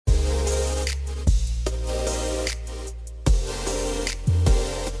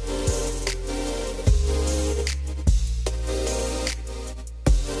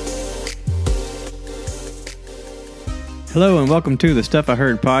Hello and welcome to the Stuff I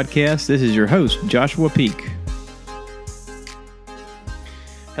Heard podcast. This is your host, Joshua Peak.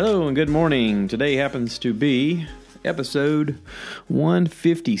 Hello and good morning. Today happens to be episode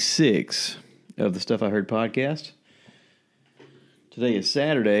 156 of the Stuff I Heard podcast. Today is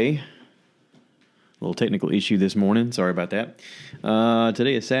Saturday. A little technical issue this morning. Sorry about that.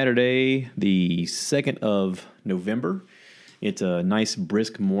 Today is Saturday, the 2nd of November. It's a nice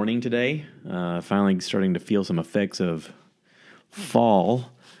brisk morning today. Finally starting to feel some effects of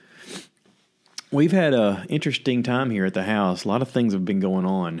fall. We've had an interesting time here at the house. A lot of things have been going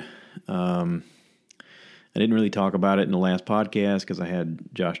on. I didn't really talk about it in the last podcast because I had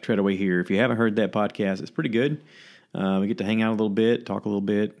Josh Treadaway here. If you haven't heard that podcast, it's pretty good. We get to hang out a little bit, talk a little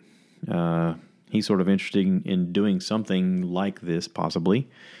bit. He's sort of interested in doing something like this, possibly.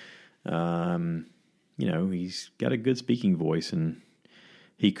 He's got a good speaking voice, and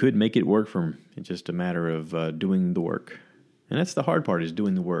he could make it work for him. It's just a matter of doing the work. And that's the hard part, is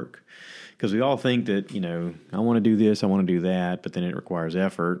doing the work. Because we all think that, I want to do this, I want to do that, but then it requires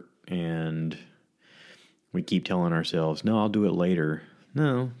effort, and we keep telling ourselves, no, I'll do it later.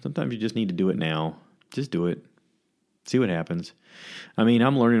 No, sometimes you just need to do it now. Just do it. See what happens. I mean,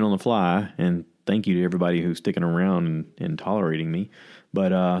 I'm learning on the fly, and thank you to everybody who's sticking around and tolerating me.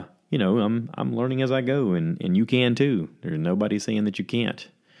 But, I'm learning as I go, and you can too. There's nobody saying that you can't.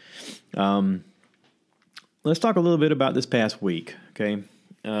 Let's talk a little bit about this past week, okay?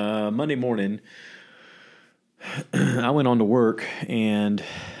 Monday morning, I went on to work, and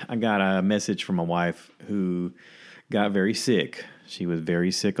I got a message from my wife who got very sick. She was very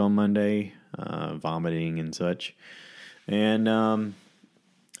sick on Monday, vomiting and such. And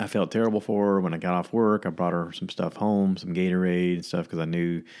I felt terrible for her. When I got off work, I brought her some stuff home, some Gatorade and stuff, because I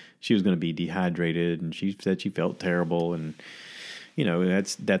knew she was going to be dehydrated, and she said she felt terrible, and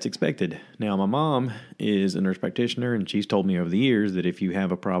that's expected. Now, my mom is a nurse practitioner, and she's told me over the years that if you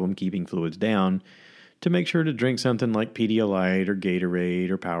have a problem keeping fluids down, to make sure to drink something like Pedialyte or Gatorade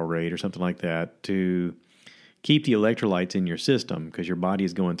or Powerade or something like that to keep the electrolytes in your system, because your body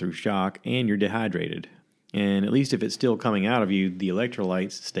is going through shock and you're dehydrated. And at least if it's still coming out of you, the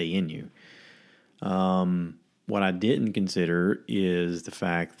electrolytes stay in you. What I didn't consider is the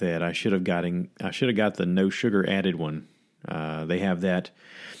fact that I should have got the no sugar added one. They have that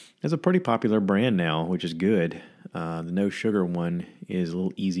as a pretty popular brand now, which is good. The no sugar one is a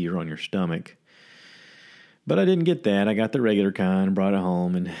little easier on your stomach. But I didn't get that. I got the regular kind and brought it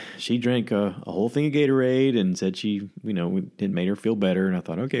home, and she drank a whole thing of Gatorade and said it made her feel better. And I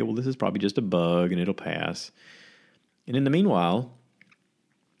thought, okay, well, this is probably just a bug and it'll pass. And in the meanwhile,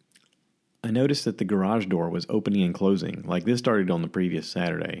 I noticed that the garage door was opening and closing. Like, this started on the previous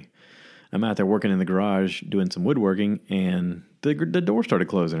Saturday. I'm out there working in the garage doing some woodworking, and the door started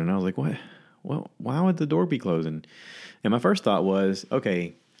closing. And I was like, what? Well, why would the door be closing? And my first thought was,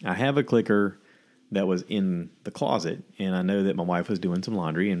 okay, I have a clicker that was in the closet, and I know that my wife was doing some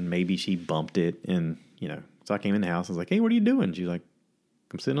laundry, and maybe she bumped it, and, so I came in the house. I was like, hey, what are you doing? She's like,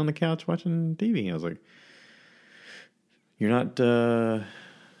 I'm sitting on the couch watching TV. I was like, you're not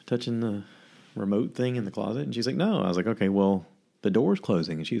touching the remote thing in the closet? And she's like, no. I was like, okay, well, the door's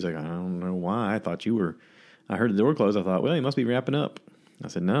closing. And she's like, I don't know why. I heard the door close. I thought, well, he must be wrapping up. I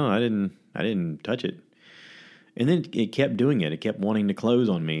said, no, I didn't touch it. And then it kept doing it. It kept wanting to close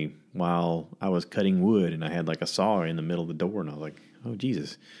on me while I was cutting wood, and I had like a saw in the middle of the door, and I was like, oh,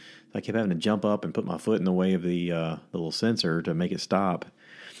 Jesus. I kept having to jump up and put my foot in the way of the little sensor to make it stop.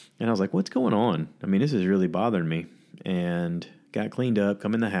 And I was like, what's going on? I mean, this is really bothering me. And got cleaned up,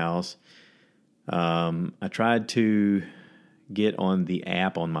 come in the house. I tried to get on the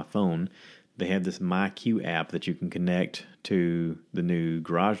app on my phone. They have this MyQ app that you can connect to the new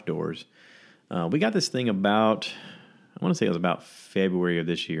garage doors. We got this thing about, I want to say it was about February of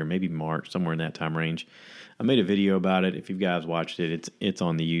this year, maybe March, somewhere in that time range. I made a video about it. If you guys watched it, it's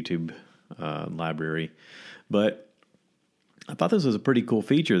on the YouTube library. But I thought this was a pretty cool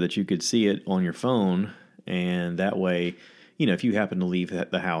feature that you could see it on your phone, and that way, if you happen to leave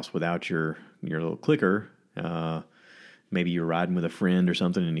the house without your little clicker, maybe you're riding with a friend or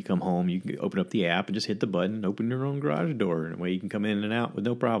something and you come home, you can open up the app and just hit the button and open your own garage door, and that way you can come in and out with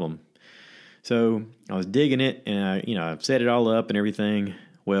no problem. So I was digging it, and I've set it all up and everything.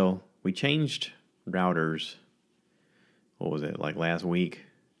 Well, we changed routers, what was it, like last week?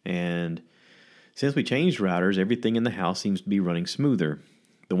 And since we changed routers, everything in the house seems to be running smoother.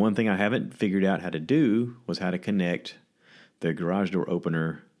 The one thing I haven't figured out how to do was how to connect the garage door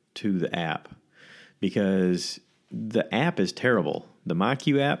opener to the app, because the app is terrible. The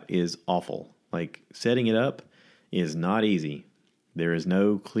MyQ app is awful. Like, setting it up is not easy. There is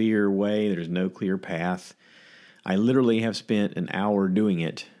no clear way. There's no clear path. I literally have spent an hour doing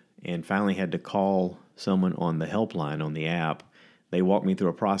it and finally had to call someone on the helpline on the app. They walked me through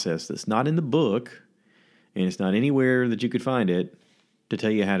a process that's not in the book, and it's not anywhere that you could find it to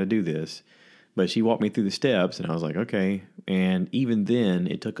tell you how to do this. But she walked me through the steps, and I was like, okay. And even then,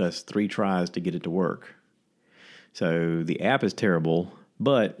 it took us 3 tries to get it to work. So the app is terrible,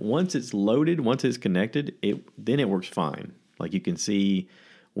 but once it's loaded, once it's connected, then it works fine. Like you can see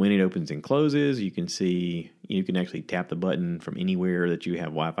when it opens and closes. You can actually tap the button from anywhere that you have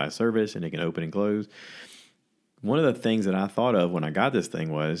Wi-Fi service, and it can open and close. One of the things that I thought of when I got this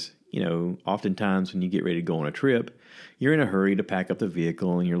thing was, oftentimes when you get ready to go on a trip, you're in a hurry to pack up the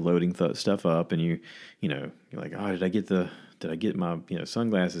vehicle and you're loading stuff up, and you're like, oh, did I get my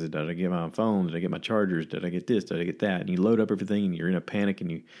sunglasses? Did I get my phone? Did I get my chargers? Did I get this? Did I get that? And you load up everything and you're in a panic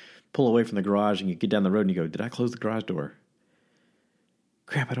and you pull away from the garage and you get down the road and you go, did I close the garage door?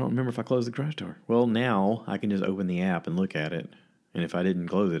 Crap, I don't remember if I closed the garage door. Well, now I can just open the app and look at it. And if I didn't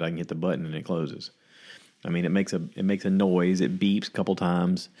close it, I can hit the button and it closes. I mean, it makes a noise, it beeps a couple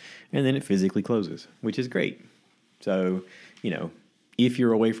times, and then it physically closes, which is great. So, if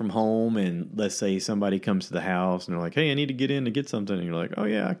you're away from home and let's say somebody comes to the house and they're like, hey, I need to get in to get something. And you're like, oh,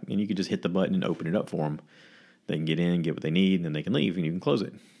 yeah. And you can just hit the button and open it up for them. They can get in, get what they need, and then they can leave and you can close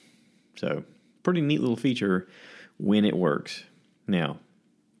it. So pretty neat little feature when it works. Now,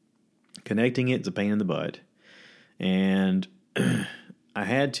 connecting it's a pain in the butt. And I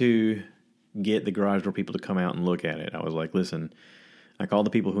had to get the garage door people to come out and look at it. I was like, listen, I called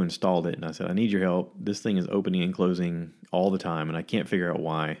the people who installed it and I said, I need your help. This thing is opening and closing all the time and I can't figure out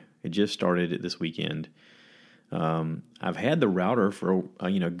why. It just started it this weekend. I've had the router for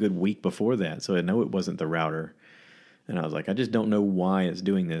a good week before that, so I know it wasn't the router. And I was like, I just don't know why it's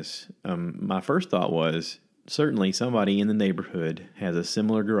doing this. My first thought was, certainly somebody in the neighborhood has a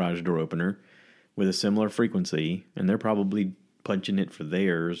similar garage door opener with a similar frequency, and they're probably punching it for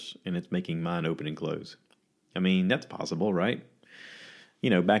theirs, and it's making mine open and close. I mean, that's possible, right?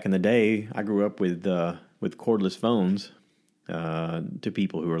 Back in the day, I grew up with cordless phones. To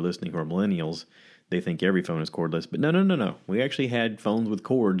people who are listening who are millennials, they think every phone is cordless. But no. We actually had phones with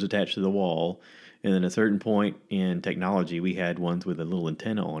cords attached to the wall, and then at a certain point in technology, we had ones with a little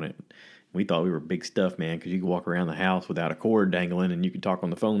antenna on it. We thought we were big stuff, man, because you could walk around the house without a cord dangling, and you could talk on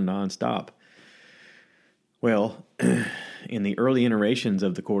the phone nonstop. Well, in the early iterations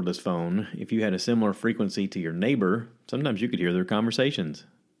of the cordless phone, if you had a similar frequency to your neighbor, sometimes you could hear their conversations,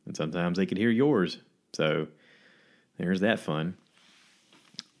 and sometimes they could hear yours. So there's that fun.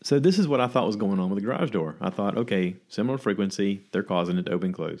 So this is what I thought was going on with the garage door. I thought, okay, similar frequency, they're causing it to open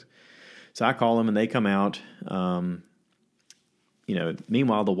and close. So I call them, and they come out.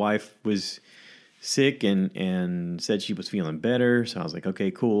 Meanwhile, the wife was sick and said she was feeling better. So I was like,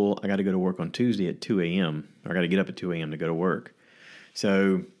 okay, cool. I got to go to work on Tuesday at 2 a.m. I got to get up at 2 a.m. to go to work.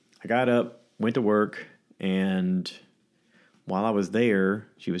 So I got up, went to work, and while I was there,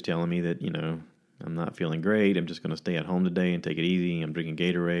 she was telling me that, I'm not feeling great. I'm just going to stay at home today and take it easy. I'm drinking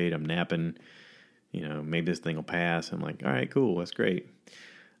Gatorade. I'm napping. Maybe this thing will pass. I'm like, all right, cool. That's great.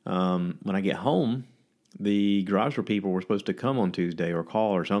 When I get home, the garage door people were supposed to come on Tuesday or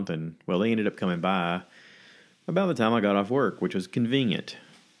call or something. Well, they ended up coming by about the time I got off work, which was convenient.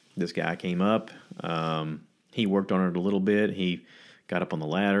 This guy came up. He worked on it a little bit. He got up on the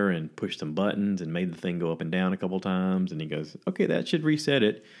ladder and pushed some buttons and made the thing go up and down a couple times. And he goes, okay, that should reset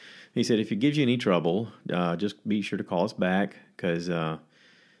it. He said, if it gives you any trouble, just be sure to call us back. Because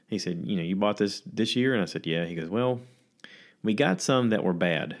he said, you bought this year? And I said, yeah. He goes, well, we got some that were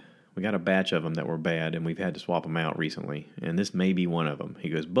bad. We got a batch of them that were bad, and we've had to swap them out recently. And this may be one of them. He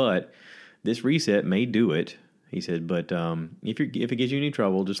goes, but this reset may do it. He said, but if it gives you any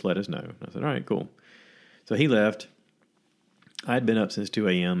trouble, just let us know. And I said, all right, cool. So he left. I had been up since 2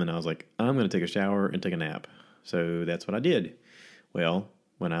 a.m., and I was like, I'm going to take a shower and take a nap. So that's what I did. Well,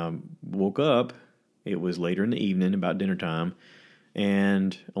 when I woke up, it was later in the evening, about dinner time,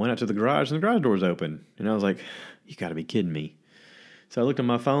 and I went out to the garage, and the garage door was open. And I was like, you got to be kidding me. So I looked at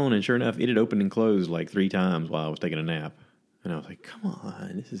my phone, and sure enough, it had opened and closed like 3 times while I was taking a nap. And I was like, come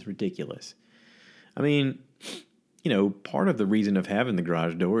on, this is ridiculous. I mean, part of the reason of having the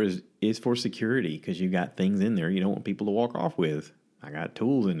garage door is for security, because you got things in there you don't want people to walk off with. I got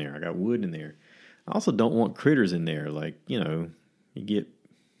tools in there. I got wood in there. I also don't want critters in there, like, you get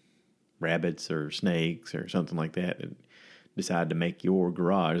rabbits or snakes or something like that and decide to make your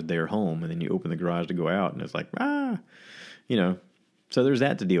garage their home, and then you open the garage to go out, and it's like, So there's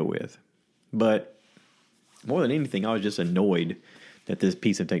that to deal with. But more than anything, I was just annoyed that this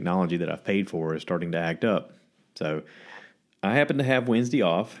piece of technology that I've paid for is starting to act up. So I happened to have Wednesday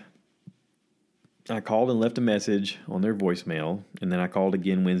off. I called and left a message on their voicemail, and then I called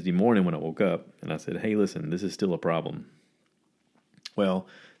again Wednesday morning when I woke up, and I said, hey, listen, this is still a problem. Well,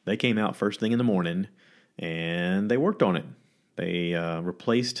 they came out first thing in the morning, and they worked on it. They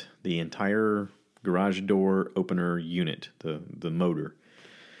replaced the entire garage door opener unit, the motor.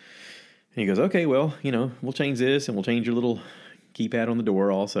 And he goes, okay, well, we'll change this, and we'll change your little keypad on the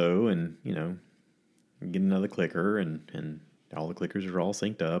door also, and, get another clicker, and all the clickers are all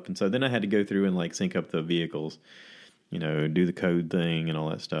synced up. And so then I had to go through and sync up the vehicles, do the code thing and all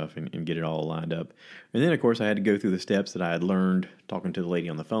that stuff and get it all lined up. And then, of course, I had to go through the steps that I had learned talking to the lady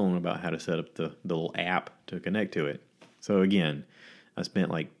on the phone about how to set up the little app to connect to it. So again, I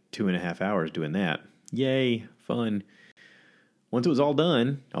spent 2.5 hours doing that. Yay, fun. Once it was all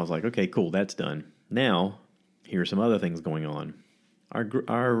done, I was like, okay, cool, that's done. Now, here are some other things going on.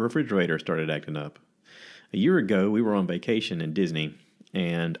 Our refrigerator started acting up. A year ago, we were on vacation in Disney,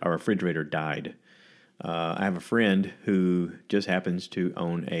 and our refrigerator died. I have a friend who just happens to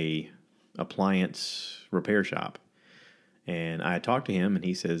own a appliance repair shop. And I talked to him, and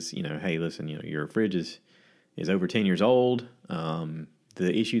he says, hey, listen, your fridge is over 10 years old. The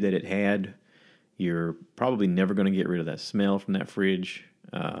issue that it had, you're probably never going to get rid of that smell from that fridge.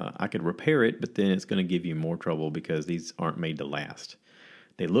 I could repair it, but then it's going to give you more trouble because these aren't made to last.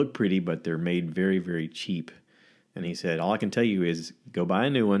 They look pretty, but they're made very, very cheap. And he said, all I can tell you is go buy a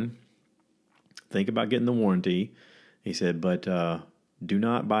new one. Think about getting the warranty. He said, but do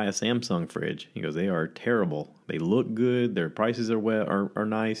not buy a Samsung fridge. He goes, they are terrible. They look good. Their prices are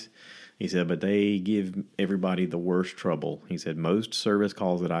nice. He said, but they give everybody the worst trouble. He said, most service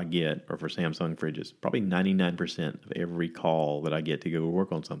calls that I get are for Samsung fridges. Probably 99% of every call that I get to go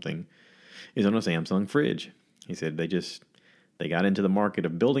work on something is on a Samsung fridge. He said, they got into the market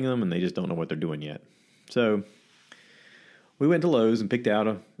of building them, and they just don't know what they're doing yet. So we went to Lowe's and picked out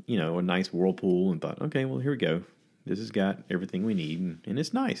a nice Whirlpool and thought, okay, well, here we go. This has got everything we need, and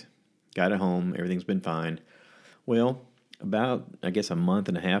it's nice. Got it home. Everything's been fine. Well, about, I guess, a month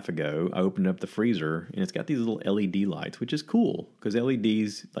and a half ago, I opened up the freezer, and it's got these little LED lights, which is cool because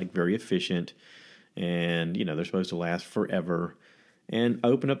LEDs, very efficient, and, they're supposed to last forever. And I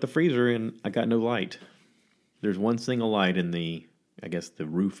opened up the freezer, and I got no light. There's one single light in the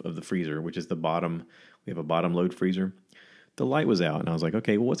roof of the freezer, which is the bottom. We have a bottom load freezer. The light was out, and I was like,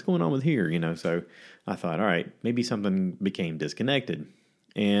 okay, well, what's going on with here? So I thought, all right, maybe something became disconnected.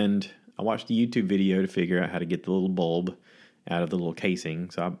 And I watched a YouTube video to figure out how to get the little bulb out of the little casing.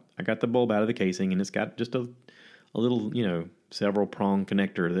 So I got the bulb out of the casing, and it's got just a little, several prong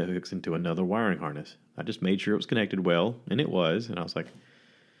connector that hooks into another wiring harness. I just made sure it was connected well, and it was. And I was like,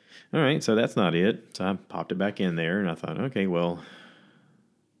 all right, so that's not it. So I popped it back in there, and I thought, okay, well,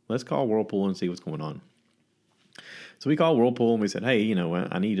 let's call Whirlpool and see what's going on. So we called Whirlpool, and we said, hey,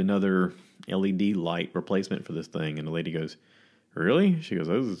 I need another LED light replacement for this thing. And the lady goes, really? She goes,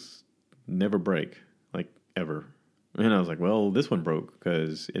 those never break, ever. And I was like, well, this one broke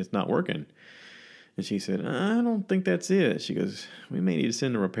because it's not working. And she said, I don't think that's it. She goes, we may need to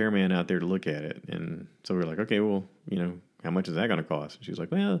send a repairman out there to look at it. And so we were like, okay, well, how much is that going to cost? And she was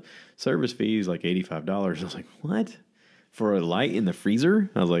like, well, service fee is $85. I was like, what? For a light in the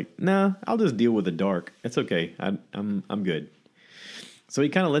freezer? I was like, nah, I'll just deal with the dark. It's okay. I'm good. So he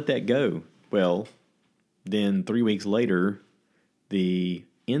kind of let that go. Well, then 3 weeks later, the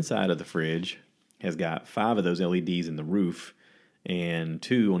inside of the fridge has got 5 of those LEDs in the roof and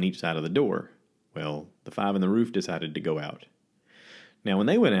 2 on each side of the door. Well, the 5 in the roof decided to go out. Now, when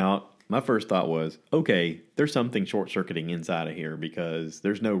they went out, my first thought was, okay, there's something short-circuiting inside of here because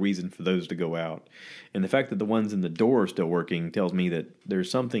there's no reason for those to go out. And the fact that the ones in the door are still working tells me that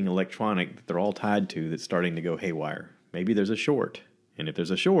there's something electronic that they're all tied to that's starting to go haywire. Maybe there's a short. And if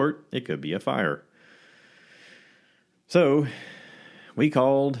there's a short, it could be a fire. So we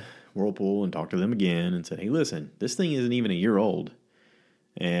called Whirlpool and talked to them again and said, hey, listen, this thing isn't even a year old.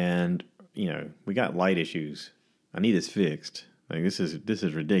 And, we got light issues. I need this fixed. This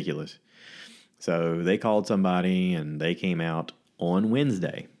is ridiculous. So they called somebody, and they came out on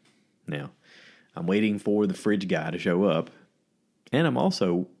Wednesday. Now, I'm waiting for the fridge guy to show up, and I'm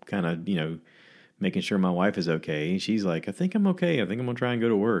also kind of, making sure my wife is okay. She's like, I think I'm okay. I think I'm going to try and go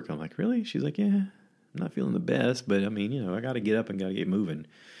to work. I'm like, really? She's like, yeah, I'm not feeling the best, but I mean, I got to get up and got to get moving.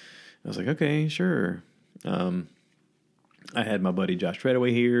 I was like, okay, sure. I had my buddy Josh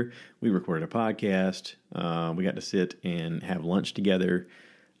Treadaway here. We recorded a podcast. We got to sit and have lunch together.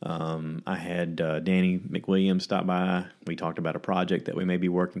 I had Danny McWilliams stop by. We talked about a project that we may be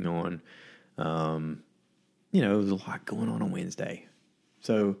working on. There was a lot going on Wednesday.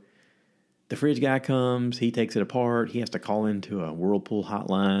 So The fridge guy comes, he takes it apart. He has to call into a Whirlpool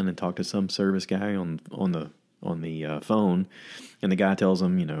hotline and talk to some service guy on the phone, and the guy tells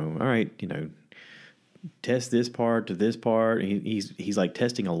him, all right, test this part to this part. He's like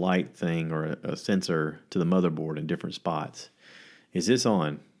testing a light thing or a sensor to the motherboard in different spots. Is this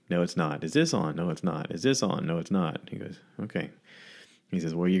on? No, it's not. Is this on? No, it's not. Is this on? No, it's not. He goes, okay. He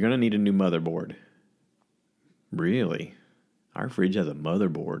says, well, you're going to need a new motherboard. Really? Our fridge has a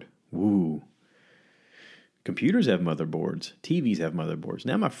motherboard. Woo. Computers have motherboards. TVs have motherboards.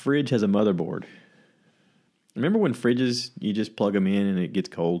 Now my fridge has a motherboard. Remember when fridges, you just plug them in and it gets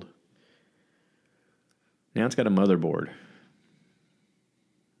cold? Now it's got a motherboard.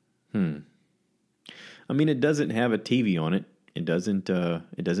 I mean, it doesn't have a TV on it. It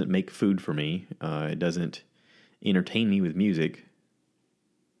doesn't make food for me. It doesn't entertain me with music.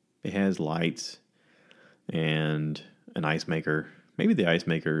 It has lights and an ice maker. Maybe the ice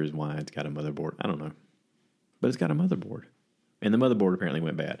maker is why it's got a motherboard. I don't know. But it's got a motherboard. And the motherboard apparently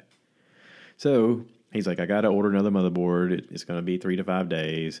went bad. So he's like, I got to order another motherboard. It's going to be 3 to 5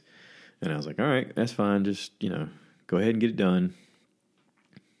 days. And I was like, all right, that's fine. Just, go ahead and get it done.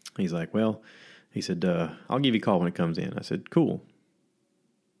 He's like, well, he said, I'll give you a call when it comes in. I said, cool.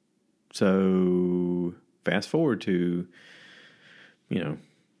 So fast forward to,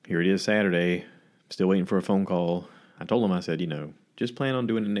 here it is Saturday. Still waiting for a phone call. I told him, I said, just plan on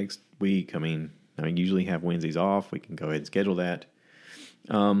doing it next week. I usually have Wednesdays off. We can go ahead and schedule that.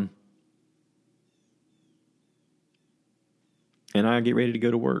 And I get ready to go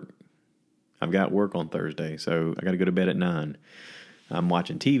to work. I've got work on Thursday, so I got to go to bed at 9. I'm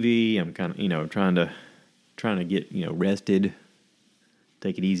watching TV. I'm kind of, trying to get, rested,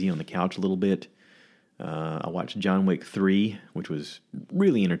 take it easy on the couch a little bit. I watched John Wick 3, which was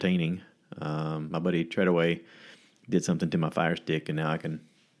really entertaining. My buddy Treadaway did something to my Fire Stick, and now I can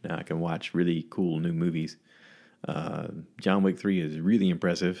watch really cool new movies. John Wick 3 is really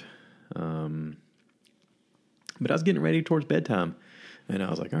impressive. But I was getting ready towards bedtime, and I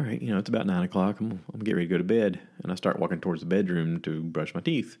was like, all right, it's about 9 o'clock. I'm going to get ready to go to bed. And I start walking towards the bedroom to brush my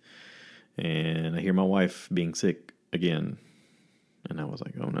teeth. And I hear my wife being sick again. And I was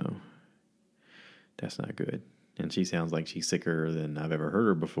like, oh no, that's not good. And she sounds like she's sicker than I've ever heard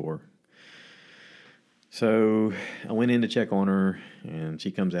her before. So I went in to check on her, and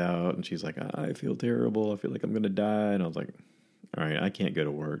she comes out, and she's like, I feel terrible. I feel like I'm going to die. And I was like, all right, I can't go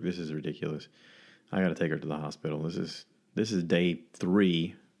to work. This is ridiculous. I got to take her to the hospital. This is day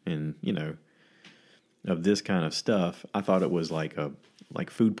 3, and of this kind of stuff. I thought it was like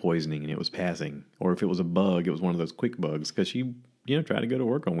food poisoning, and it was passing, or if it was a bug, it was one of those quick bugs. Because she tried to go to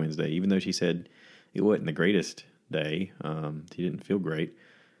work on Wednesday, even though she said it wasn't the greatest day. She didn't feel great.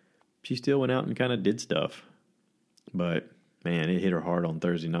 She still went out and kind of did stuff, but man, it hit her hard on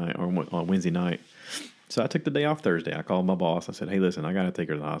Thursday night or on Wednesday night. So I took the day off Thursday. I called my boss. I said, hey, listen, I got to take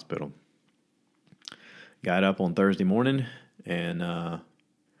her to the hospital. Got up on Thursday morning, and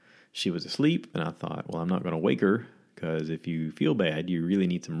she was asleep, and I thought, well, I'm not going to wake her, because if you feel bad, you really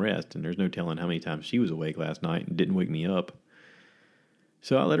need some rest, and there's no telling how many times she was awake last night and didn't wake me up.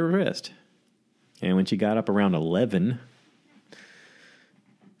 So I let her rest. And when she got up around 11,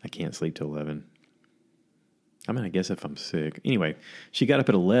 I can't sleep till 11. I guess if I'm sick. Anyway, she got up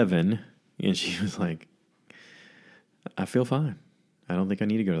at 11, and she was like, I feel fine. I don't think I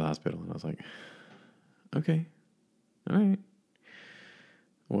need to go to the hospital. And I was like, okay, all right.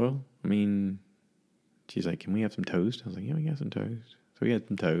 Well, she's like, can we have some toast? I was like, yeah, we got some toast. So we had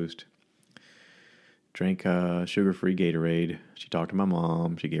some toast. Drank sugar-free Gatorade. She talked to my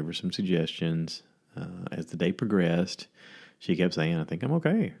mom. She gave her some suggestions. As the day progressed, she kept saying, I think I'm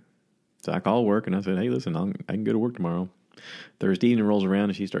okay. So I called work, and I said, hey, listen, I can go to work tomorrow. Thursday evening rolls around,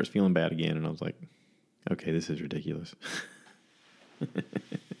 and she starts feeling bad again. And I was like, okay, this is ridiculous.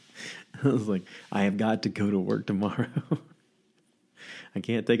 I was like, I have got to go to work tomorrow. I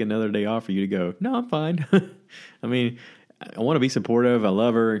can't take another day off for you to go. No, I'm fine. I want to be supportive. I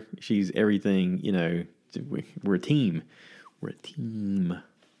love her. She's everything, we're a team. We're a team.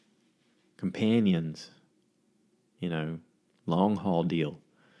 Companions. Long haul deal.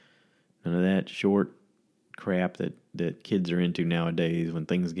 None of that short crap that kids are into nowadays. When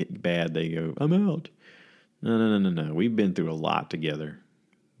things get bad, they go, I'm out. No. We've been through a lot together.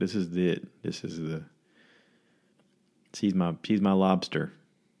 This is it. She's my lobster.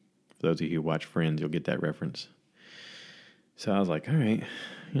 For those of you who watch Friends, you'll get that reference. So I was like, all right,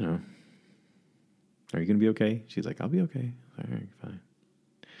 are you going to be okay? She's like, I'll be okay. All right, fine.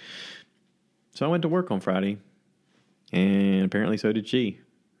 So I went to work on Friday, and apparently so did she.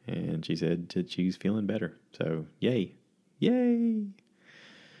 And she said that she's feeling better. So, yay.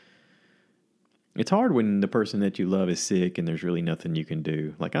 It's hard when the person that you love is sick and there's really nothing you can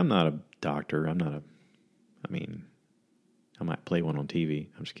do. Like, I'm not a doctor. I mean, I might play one on TV.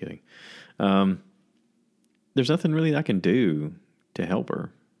 I'm just kidding. There's nothing really I can do to help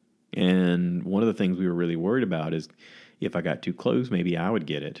her. And one of the things we were really worried about is if I got too close, maybe I would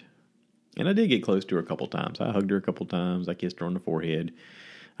get it. And I did get close to her a couple times. I hugged her a couple times. I kissed her on the forehead.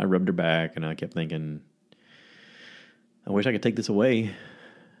 I rubbed her back, and I kept thinking, I wish I could take this away,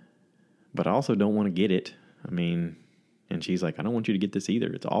 but I also don't want to get it. I mean, and she's like, I don't want you to get this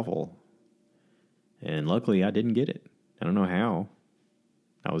either. It's awful. And luckily, I didn't get it. I don't know how.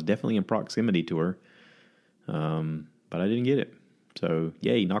 I was definitely in proximity to her, but I didn't get it. So,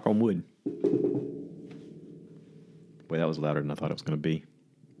 yay, knock on wood. Boy, that was louder than I thought it was going to be.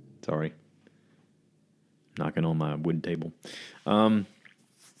 Sorry. Knocking on my wood table.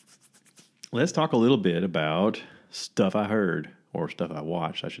 Let's talk a little bit about stuff I heard, or stuff I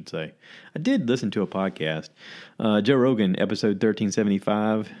watched, I should say. I did listen to a podcast. Joe Rogan, episode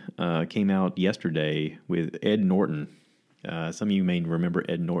 1375, came out yesterday with Ed Norton. Some of you may remember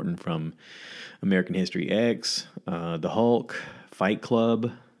Ed Norton from American History X, The Hulk, Fight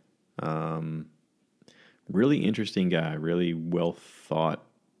Club. Really interesting guy, really well thought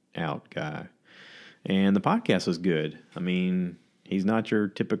out guy. And the podcast was good. I mean, he's not your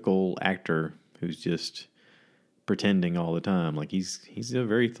typical actor who's just pretending all the time. Like, he's a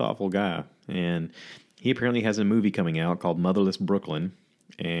very thoughtful guy. And he apparently has a movie coming out called Motherless Brooklyn.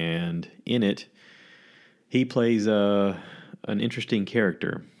 And in it, he plays an interesting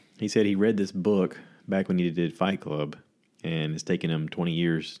character. He said he read this book back when he did Fight Club, and it's taken him 20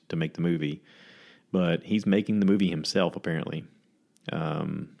 years to make the movie. But he's making the movie himself, apparently.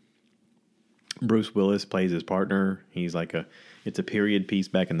 Bruce Willis plays his partner. It's a period piece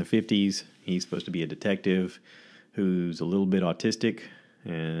back in the 50s. He's supposed to be a detective who's a little bit autistic.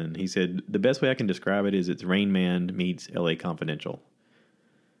 And he said, the best way I can describe it is it's Rain Man meets LA Confidential.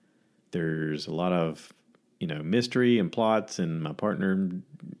 There's a lot of, mystery and plots, and my partner,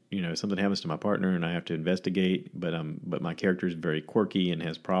 something happens to my partner and I have to investigate, but my character is very quirky and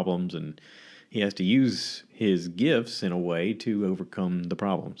has problems, and he has to use his gifts in a way to overcome the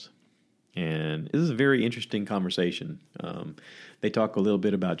problems. And this is a very interesting conversation. They talk a little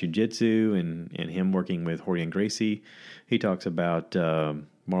bit about jiu-jitsu and him working with Jorge Gracie. He talks about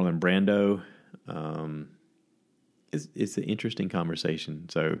Marlon Brando. It's an interesting conversation.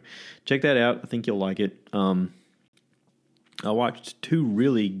 So check that out. I think you'll like it. I watched two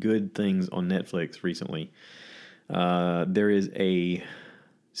really good things on Netflix recently. There is a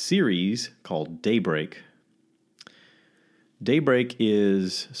series called Daybreak. Daybreak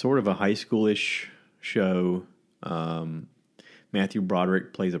is sort of a high schoolish show. Matthew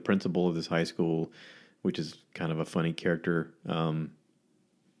Broderick plays a principal of this high school, which is kind of a funny character. And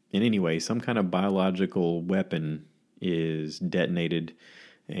anyway, some kind of biological weapon is detonated,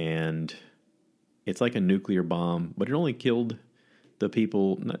 and it's like a nuclear bomb, but it only killed the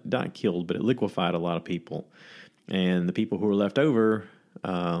people, not killed, but it liquefied a lot of people. And the people who were left over,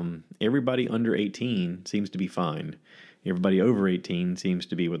 everybody under 18 seems to be fine. Everybody over 18 seems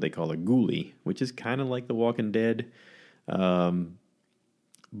to be what they call a ghoulie, which is kind of like The Walking Dead. But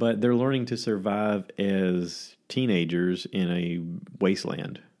they're learning to survive as teenagers in a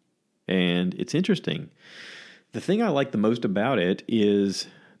wasteland. And it's interesting. The thing I like the most about it is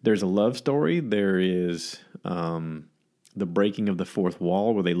there's a love story. There is the breaking of the fourth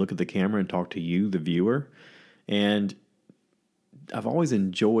wall, where they look at the camera and talk to you, the viewer. And I've always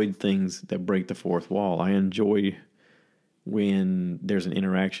enjoyed things that break the fourth wall. I enjoy when there's an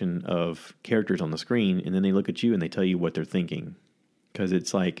interaction of characters on the screen and then they look at you and they tell you what they're thinking. Because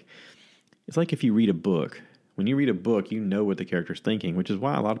it's like if you read a book. When you read a book, you know what the character's thinking, which is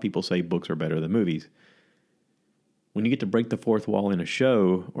why a lot of people say books are better than movies. When you get to break the fourth wall in a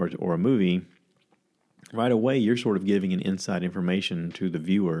show or a movie, right away you're sort of giving an inside information to the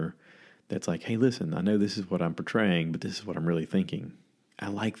viewer that's like, hey, listen, I know this is what I'm portraying, but this is what I'm really thinking. I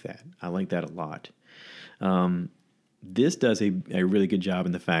like that. I like that a lot. This does a really good job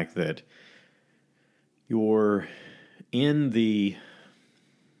in the fact that you're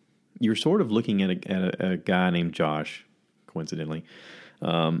sort of looking at a guy named Josh, coincidentally,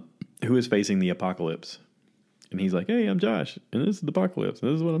 who is facing the apocalypse. And he's like, hey, I'm Josh, and this is the apocalypse, and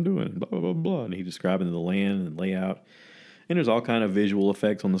this is what I'm doing, blah, blah, blah, blah. And he's describing the land and layout. And there's all kind of visual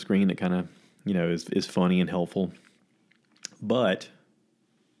effects on the screen that kind of, is funny and helpful. But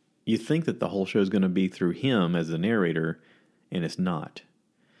you think that the whole show is going to be through him as the narrator, and it's not.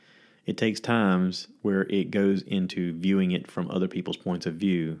 It takes times where it goes into viewing it from other people's points of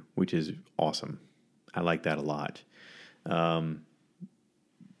view, which is awesome. I like that a lot. The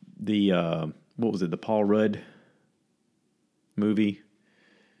what was it? The Paul Rudd movie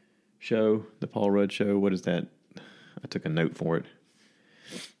show. The Paul Rudd show. What is that? I took a note for it.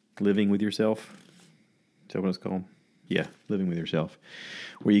 Living with Yourself. Is that what it's called? Yeah, Living with Yourself.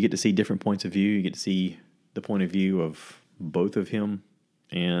 Where you get to see different points of view. You get to see the point of view of both of him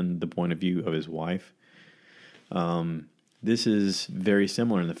and the point of view of his wife. This is very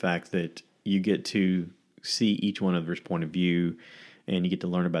similar in the fact that you get to see each one of their point of view, and you get to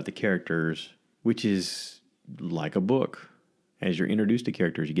learn about the characters, which is like a book. As you're introduced to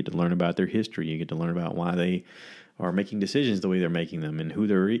characters, you get to learn about their history. You get to learn about why they are making decisions the way they're making them, and who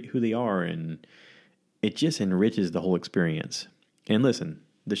they are, and it just enriches the whole experience. And listen,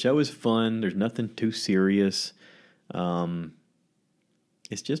 the show is fun. There's nothing too serious.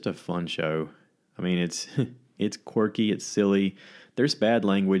 It's just a fun show. I mean, it's it's quirky. It's silly. There's bad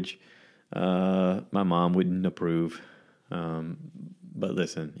language. My mom wouldn't approve. But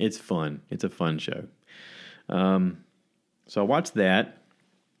listen, it's fun. It's a fun show. So I watched that.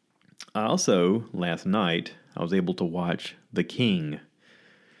 I also, last night, I was able to watch The King.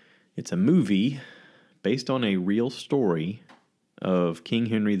 It's a movie based on a real story of King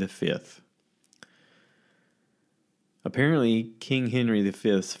Henry V. Apparently, King Henry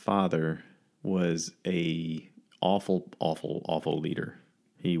V's father was a awful leader.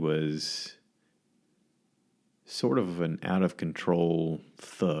 He was sort of an out-of-control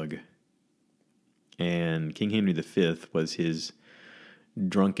thug. And King Henry V was his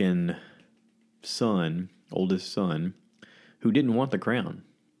drunken son, oldest son, who didn't want the crown.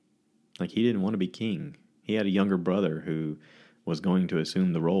 Like, he didn't want to be king. He had a younger brother who was going to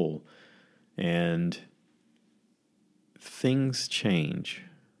assume the role. And things change.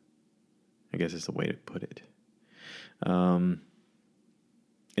 I guess is the way to put it.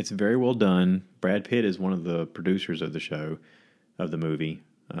 It's very well done. Brad Pitt is one of the producers of the show, of the movie.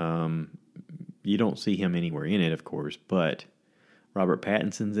 You don't see him anywhere in it, of course, but Robert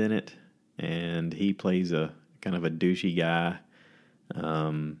Pattinson's in it, and he plays a kind of a douchey guy.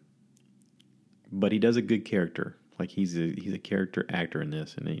 But he does a good character. Like, he's a character actor in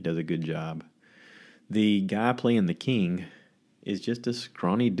this, and he does a good job. The guy playing the king is just a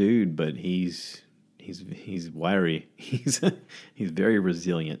scrawny dude, but he's wiry. He's very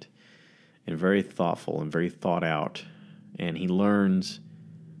resilient and very thoughtful and very thought out. And he learns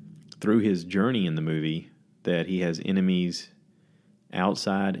through his journey in the movie that he has enemies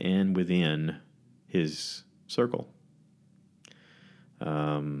outside and within his circle.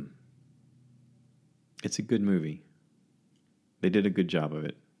 It's a good movie. They did a good job of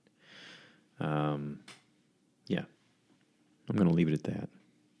it. Yeah. I'm going to leave it at that.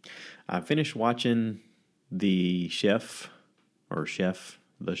 I finished watching The Chef. There's a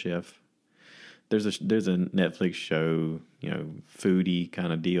Netflix show, foodie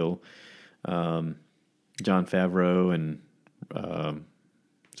kind of deal. Jon Favreau and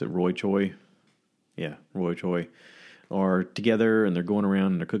is it Roy Choi? Yeah, Roy Choi are together, and they're going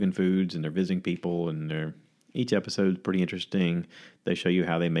around and they're cooking foods and they're visiting people, and each episode's pretty interesting. They show you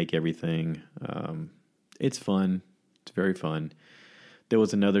how they make everything. It's fun. It's very fun. There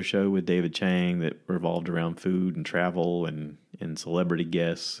was another show with David Chang that revolved around food and travel and celebrity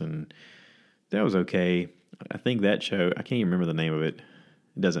guests, and that was okay. I think that show, I can't even remember the name of it.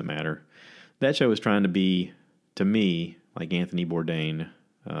 It doesn't matter. That show was trying to be, to me, like Anthony Bourdain.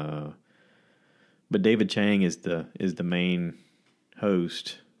 But David Chang is the main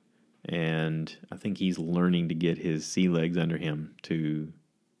host, and I think he's learning to get his sea legs under him to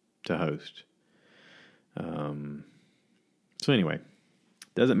host. So anyway,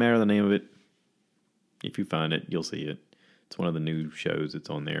 doesn't matter the name of it. If you find it, you'll see it. It's one of the new shows that's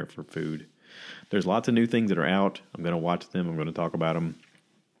on there for food. There's lots of new things that are out. I'm going to watch them. I'm going to talk about them.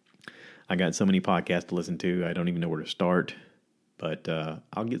 I got so many podcasts to listen to, I don't even know where to start. But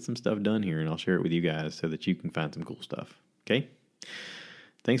I'll get some stuff done here, and I'll share it with you guys so that you can find some cool stuff. Okay?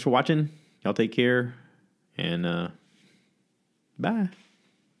 Thanks for watching. Y'all take care, and bye.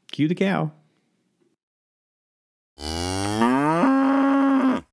 Cue the cow.